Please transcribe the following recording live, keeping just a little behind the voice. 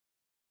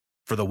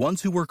For the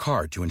ones who work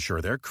hard to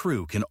ensure their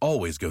crew can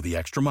always go the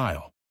extra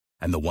mile,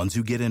 and the ones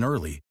who get in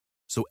early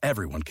so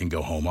everyone can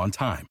go home on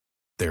time,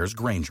 there's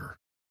Grainger,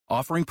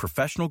 offering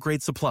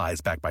professional-grade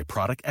supplies backed by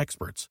product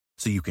experts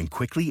so you can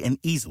quickly and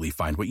easily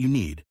find what you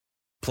need.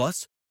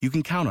 Plus, you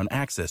can count on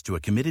access to a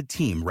committed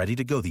team ready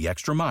to go the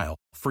extra mile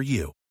for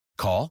you.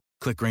 Call,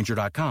 click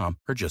Grainger.com,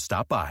 or just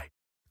stop by.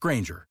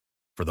 Grainger,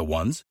 for the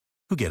ones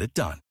who get it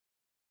done.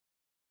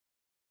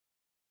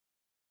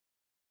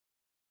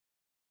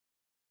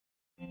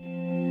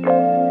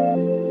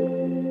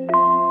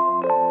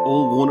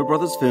 All Warner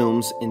Brothers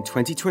films in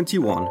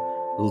 2021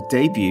 will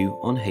debut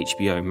on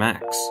HBO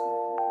Max.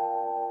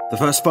 The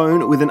first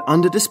phone with an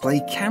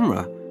under-display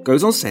camera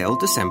goes on sale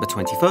December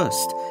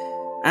 21st,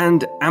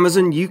 and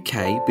Amazon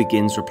UK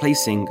begins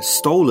replacing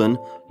stolen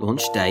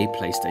launch day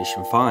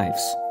PlayStation 5s.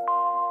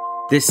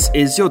 This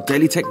is your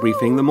Daily Tech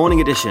Briefing, the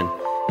morning edition.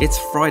 It's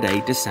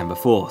Friday, December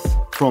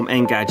 4th. From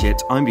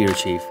Engadget, I'm Bureau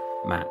Chief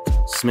Matt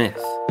Smith.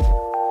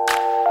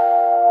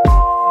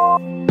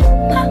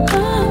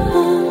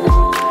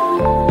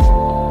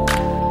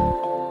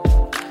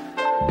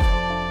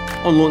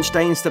 On launch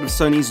day, instead of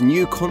Sony's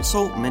new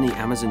console, many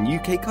Amazon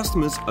UK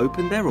customers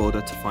opened their order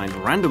to find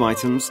random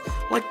items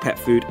like pet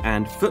food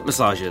and foot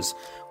massagers,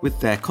 with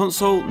their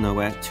console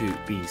nowhere to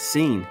be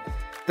seen.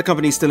 The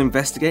company is still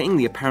investigating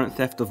the apparent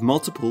theft of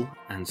multiple,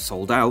 and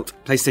sold out,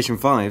 PlayStation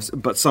 5s,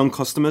 but some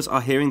customers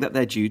are hearing that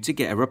they're due to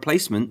get a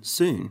replacement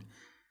soon.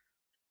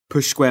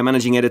 Push Square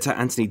managing editor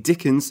Anthony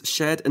Dickens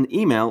shared an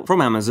email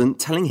from Amazon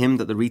telling him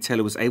that the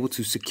retailer was able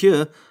to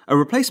secure a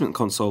replacement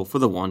console for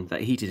the one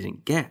that he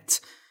didn't get.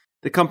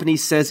 The company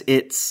says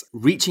it's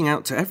reaching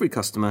out to every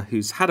customer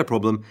who's had a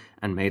problem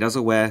and made us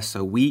aware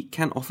so we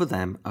can offer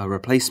them a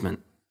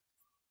replacement.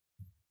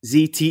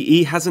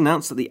 ZTE has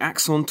announced that the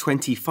Axon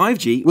 20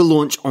 5G will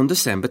launch on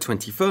December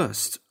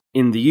 21st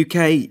in the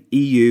UK,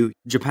 EU,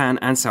 Japan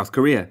and South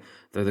Korea,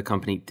 though the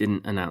company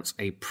didn't announce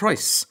a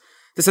price.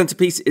 The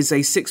centerpiece is a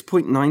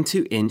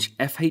 6.92-inch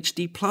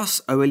FHD Plus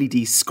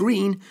OLED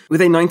screen with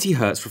a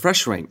 90Hz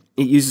refresh rate.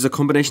 It uses a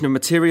combination of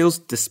materials,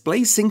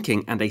 display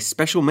syncing, and a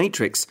special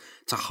matrix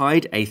to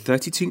hide a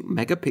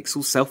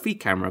 32-megapixel selfie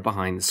camera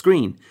behind the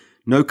screen.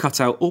 No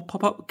cutout or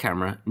pop-up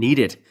camera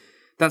needed.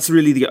 That's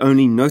really the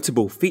only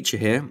notable feature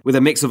here, with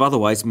a mix of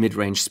otherwise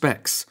mid-range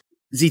specs.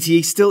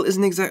 ZTE still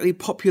isn't exactly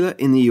popular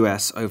in the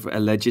US over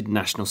alleged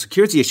national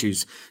security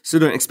issues, so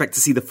don't expect to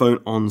see the phone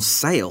on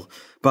sale.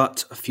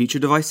 But future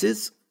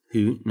devices?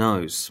 Who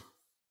knows?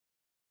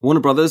 Warner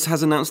Brothers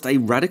has announced a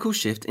radical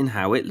shift in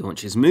how it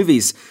launches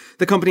movies.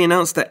 The company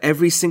announced that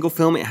every single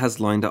film it has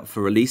lined up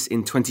for release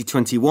in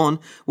 2021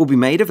 will be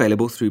made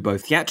available through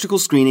both theatrical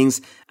screenings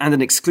and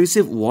an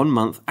exclusive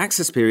 1-month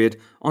access period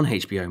on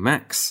HBO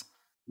Max.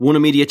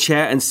 Warner Media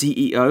Chair and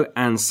CEO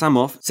Ann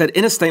Samoff said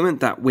in a statement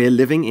that we're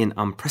living in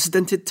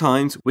unprecedented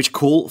times which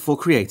call for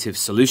creative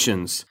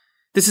solutions.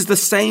 This is the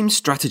same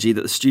strategy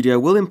that the studio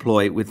will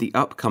employ with the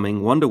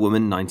upcoming Wonder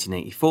Woman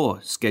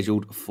 1984,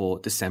 scheduled for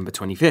December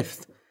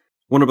 25th.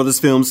 Warner Brothers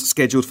films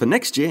scheduled for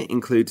next year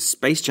include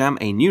Space Jam: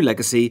 A New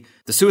Legacy,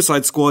 The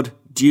Suicide Squad,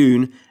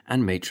 Dune,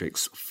 and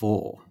Matrix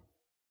 4.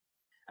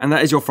 And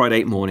that is your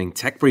Friday morning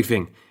tech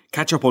briefing.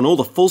 Catch up on all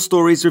the full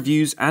stories,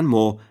 reviews, and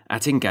more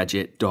at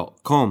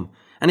Engadget.com.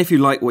 And if you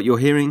like what you're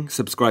hearing,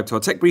 subscribe to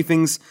our tech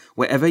briefings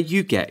wherever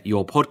you get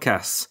your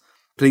podcasts.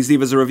 Please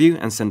leave us a review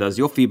and send us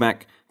your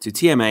feedback to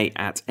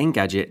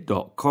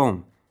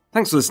tma@engadget.com.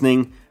 Thanks for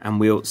listening, and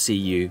we'll see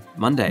you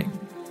Monday.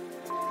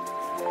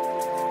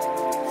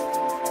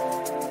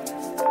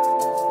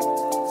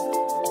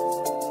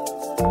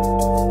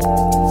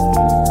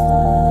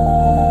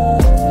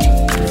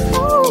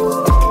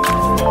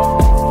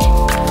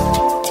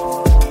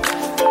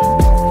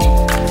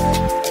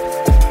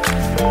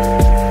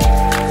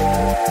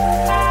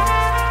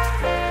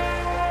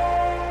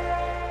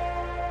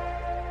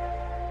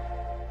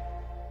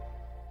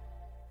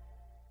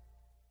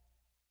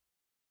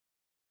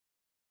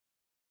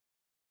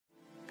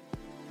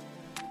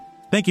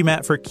 Thank you,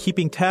 Matt, for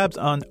keeping tabs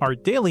on our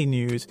daily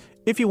news.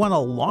 If you want a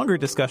longer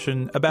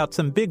discussion about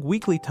some big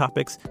weekly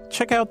topics,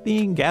 check out the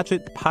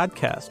Engadget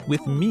podcast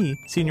with me,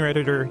 Senior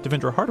Editor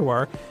Devendra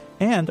Hardawar,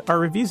 and our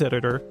reviews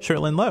editor,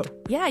 Sherlyn Lowe.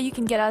 Yeah, you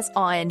can get us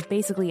on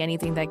basically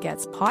anything that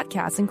gets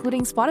podcasts,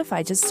 including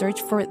Spotify. Just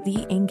search for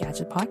the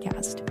Engadget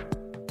podcast.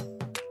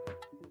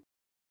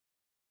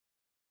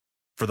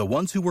 For the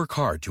ones who work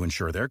hard to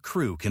ensure their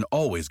crew can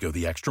always go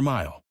the extra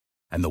mile,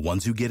 and the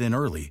ones who get in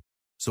early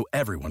so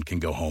everyone can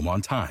go home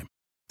on time,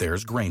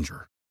 there's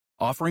Grainger,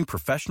 offering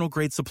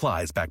professional-grade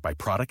supplies backed by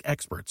product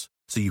experts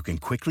so you can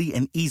quickly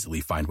and easily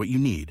find what you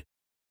need.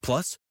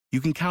 Plus, you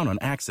can count on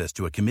access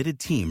to a committed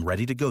team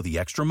ready to go the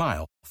extra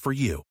mile for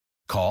you.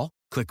 Call,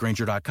 click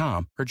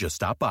Grainger.com, or just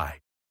stop by.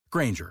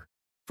 Grainger,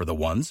 for the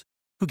ones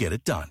who get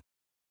it done.